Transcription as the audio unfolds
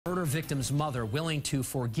murder victim's mother willing to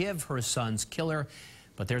forgive her son's killer,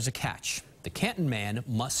 but there's a catch. The Canton man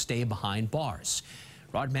must stay behind bars.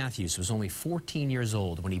 Rod Matthews was only 14 years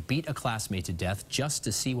old when he beat a classmate to death just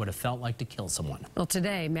to see what it felt like to kill someone. Well,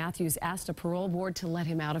 today, Matthews asked a parole board to let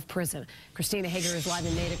him out of prison. Christina Hager is live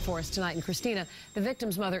in Natick for us tonight. And Christina, the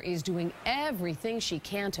victim's mother is doing everything she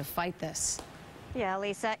can to fight this. Yeah,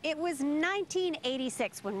 Lisa, it was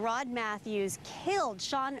 1986 when Rod Matthews killed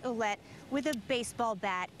Sean Ouellette with a baseball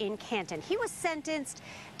bat in Canton. He was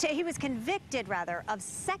convicted of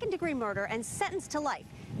second-degree murder and sentenced to life.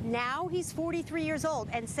 Now he's 43 years old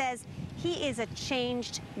and says he is a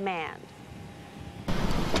changed man.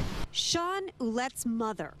 Sean Ouellette's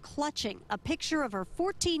mother clutching a picture of her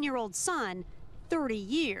 14-year-old son 30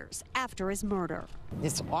 years after his murder.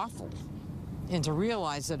 It's awful. And to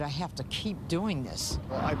realize that I have to keep doing this.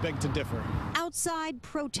 Well, I beg to differ. Outside,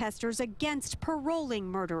 protesters against paroling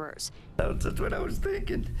murderers. That's what I was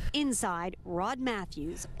thinking. Inside, Rod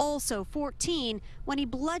Matthews, also 14, when he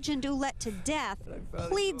bludgeoned Ouellette to death,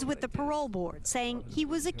 pleads with the parole board, saying he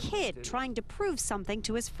was a kid trying to prove something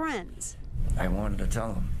to his friends. I wanted to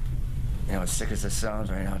tell him, you know, as sick as it sounds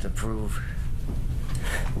right now, to prove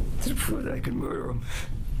that I could murder him.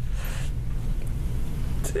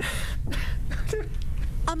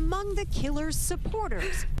 Among the killer's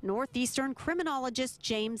supporters, Northeastern criminologist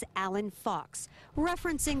James Allen Fox,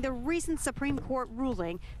 referencing the recent Supreme Court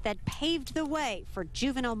ruling that paved the way for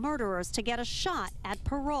juvenile murderers to get a shot at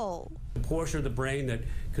parole. The portion of the brain that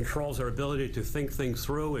controls our ability to think things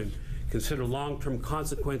through and consider long-term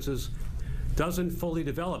consequences doesn't fully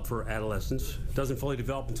develop for adolescents, doesn't fully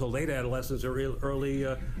develop until late adolescence or early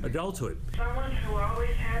adulthood. Someone who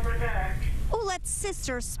always had my back. Ouellette's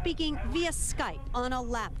sister speaking via Skype on a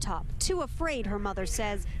laptop, too afraid, her mother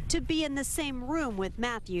says, to be in the same room with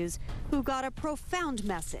Matthews, who got a profound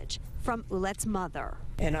message from Ouellette's mother.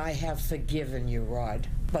 And I have forgiven you, Rod.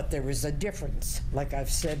 But there is a difference, like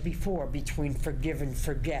I've said before, between forgive and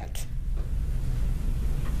forget.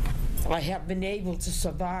 I have been able to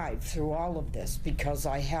survive through all of this because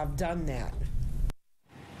I have done that.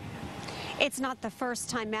 It's not the first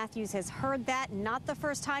time Matthews has heard that, not the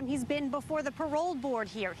first time he's been before the parole board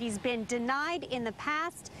here. He's been denied in the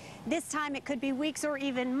past. This time it could be weeks or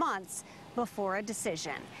even months before a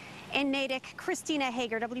decision. In Natick, Christina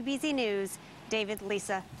Hager, WBZ News. David,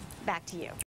 Lisa, back to you.